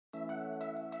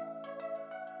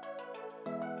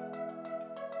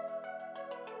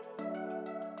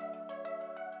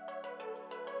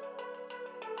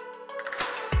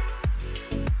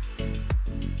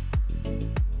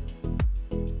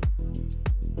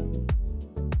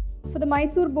For the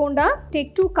Mysore Bonda,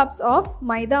 take 2 cups of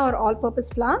Maida or all-purpose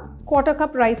flour, quarter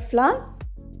cup rice flour,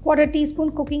 quarter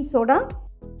teaspoon cooking soda,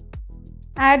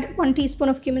 add 1 teaspoon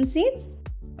of cumin seeds,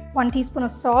 1 teaspoon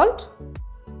of salt,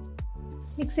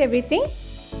 mix everything.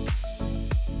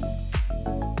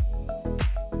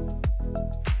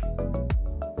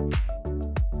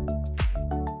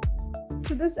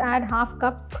 To this add half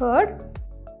cup curd.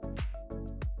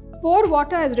 Pour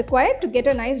water as required to get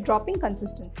a nice dropping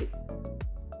consistency.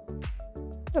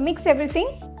 To mix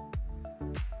everything,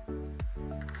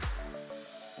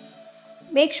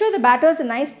 make sure the batter is a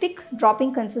nice thick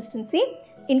dropping consistency.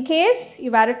 In case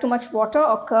you've added too much water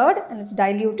or curd and it's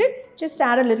diluted, just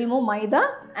add a little more maida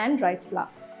and rice flour.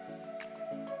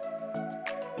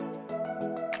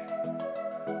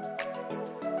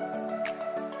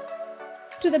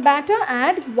 To the batter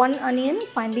add 1 onion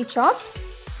finely chopped,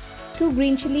 2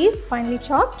 green chilies finely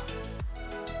chopped,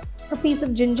 a piece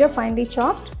of ginger finely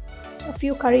chopped, a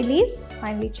few curry leaves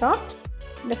finely chopped,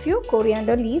 and a few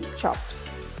coriander leaves chopped.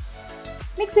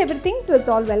 Mix everything till it's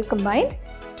all well combined.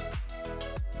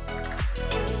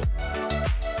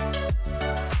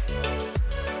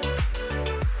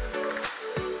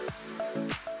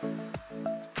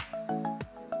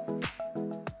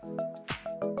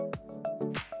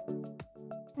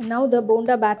 And now the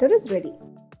bonda batter is ready.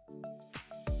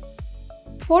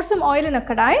 Pour some oil in a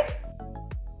kadai.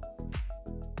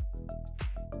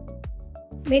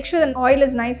 Make sure the oil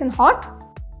is nice and hot.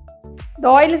 The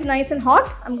oil is nice and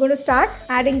hot. I'm going to start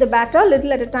adding the batter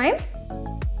little at a time.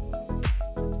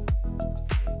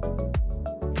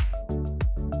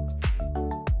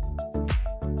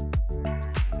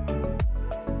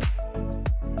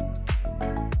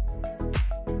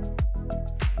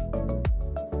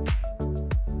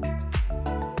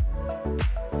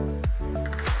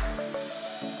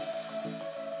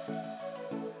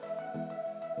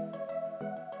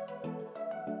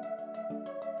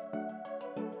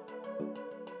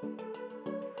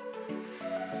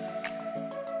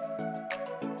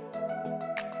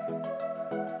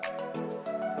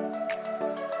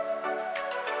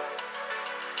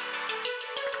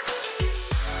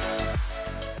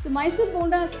 So Mysore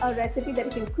Bonda is a recipe that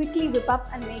you can quickly whip up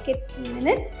and make it in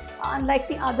minutes, unlike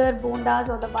the other bondas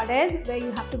or the vades where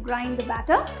you have to grind the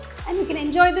batter, and you can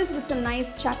enjoy this with some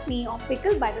nice chutney or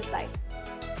pickle by the side.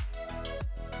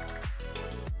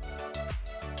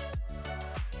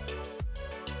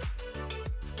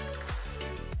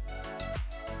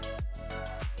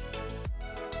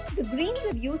 The greens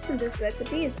I've used in this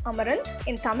recipe is Amaranth.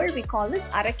 In Tamil we call this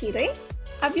Keerai.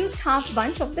 I've used half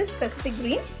bunch of this specific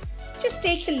greens. Just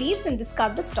take the leaves and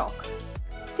discard the stalk.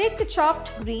 Take the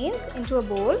chopped greens into a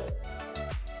bowl.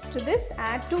 To this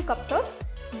add 2 cups of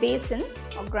besan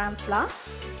or gram flour.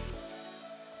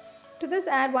 To this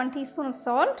add 1 teaspoon of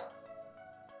salt,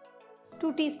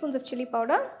 2 teaspoons of chili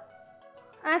powder,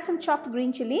 add some chopped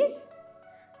green chilies,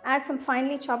 add some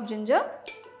finely chopped ginger,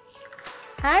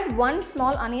 add 1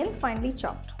 small onion finely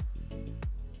chopped.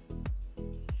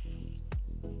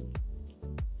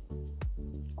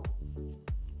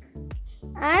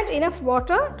 Add enough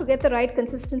water to get the right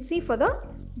consistency for the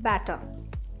batter.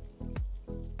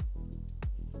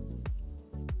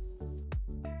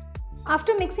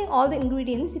 After mixing all the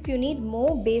ingredients, if you need more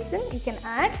besan, you can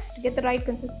add to get the right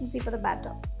consistency for the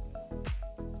batter.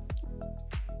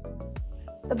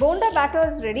 The bonda batter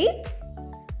is ready.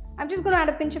 I'm just going to add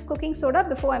a pinch of cooking soda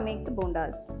before I make the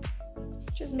bondas.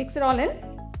 Just mix it all in.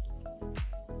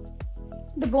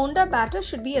 The bonda batter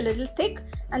should be a little thick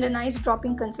and a nice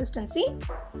dropping consistency.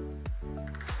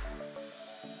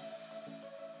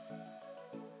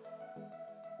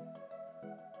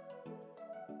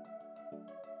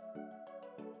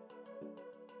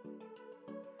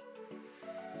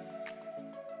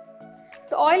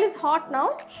 The oil is hot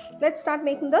now. Let's start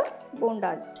making the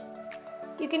bondas.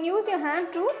 You can use your hand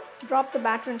to drop the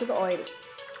batter into the oil.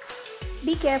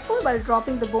 Be careful while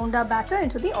dropping the bonda batter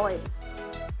into the oil.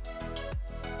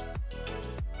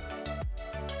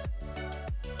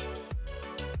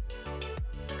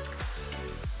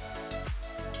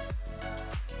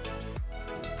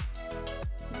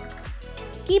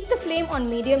 Keep the flame on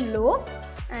medium-low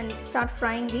and start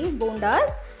frying the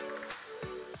bondas.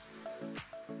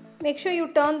 Make sure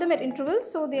you turn them at intervals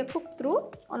so they are cooked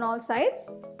through on all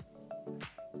sides.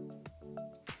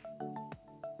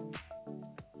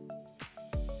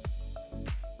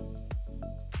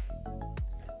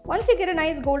 Once you get a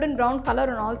nice golden brown color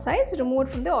on all sides, remove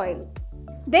it from the oil.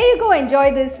 There you go,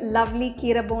 enjoy this lovely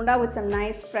Keerai Bonda with some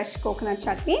nice fresh coconut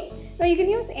chutney. Now you can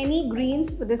use any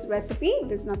greens for this recipe.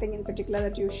 There's nothing in particular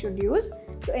that you should use.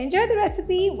 So enjoy the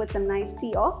recipe with some nice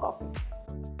tea or coffee.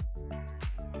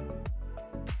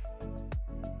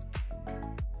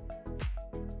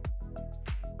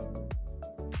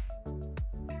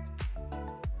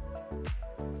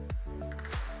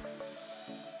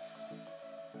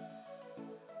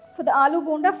 For the aloo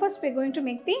bonda, first we're going to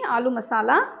make the aloo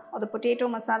masala or the potato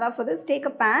masala. For this, take a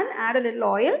pan, add a little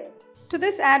oil. To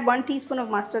this, add 1 teaspoon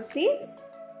of mustard seeds,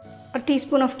 a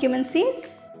teaspoon of cumin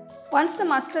seeds. Once the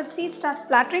mustard seeds start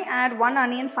splattering, add 1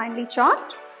 onion finely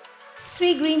chopped,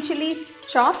 3 green chilies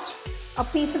chopped, a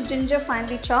piece of ginger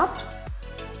finely chopped.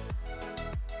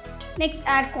 Next,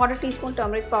 add 1/4 teaspoon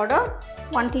turmeric powder,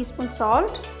 1 teaspoon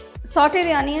salt. Saute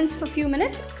the onions for a few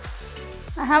minutes.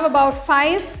 I have about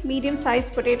 5 medium-sized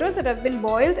potatoes that have been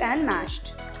boiled and mashed.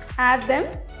 Add them.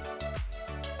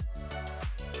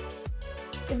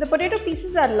 If the potato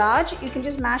pieces are large, you can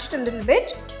just mash it a little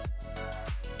bit.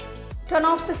 Turn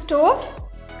off the stove.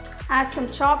 Add some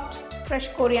chopped fresh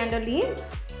coriander leaves.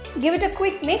 Give it a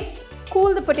quick mix.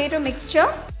 Cool the potato mixture.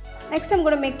 Next, I'm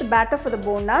going to make the batter for the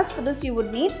bondas. For this, you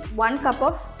would need 1 cup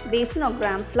of besan or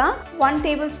gram flour, 1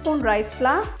 tablespoon rice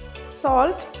flour,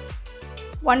 salt,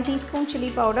 1 teaspoon chili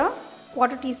powder,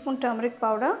 1/4 teaspoon turmeric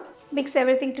powder. Mix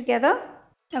everything together.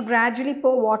 Now gradually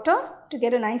pour water to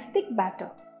get a nice thick batter.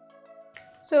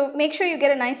 So make sure you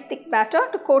get a nice thick batter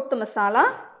to coat the masala.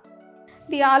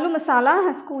 The aloo masala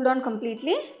has cooled down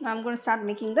completely. Now I'm going to start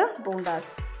making the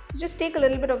bondas. So just take a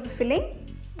little bit of the filling,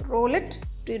 roll it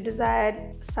to your desired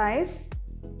size.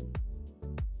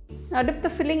 Now dip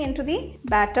the filling into the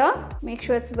batter. Make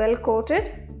sure it's well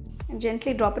coated and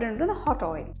gently drop it into the hot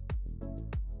oil.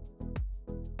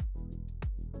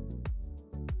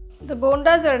 The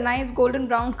bondas are a nice golden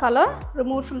brown color.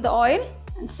 Remove from the oil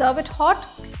and serve it hot.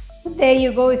 So there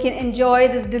you go, you can enjoy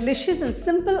this delicious and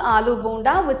simple aloo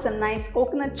bonda with some nice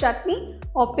coconut chutney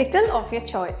or pickle of your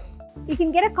choice. You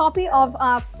can get a copy of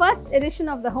our first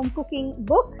edition of the home cooking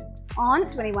book on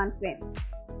 21 Frames.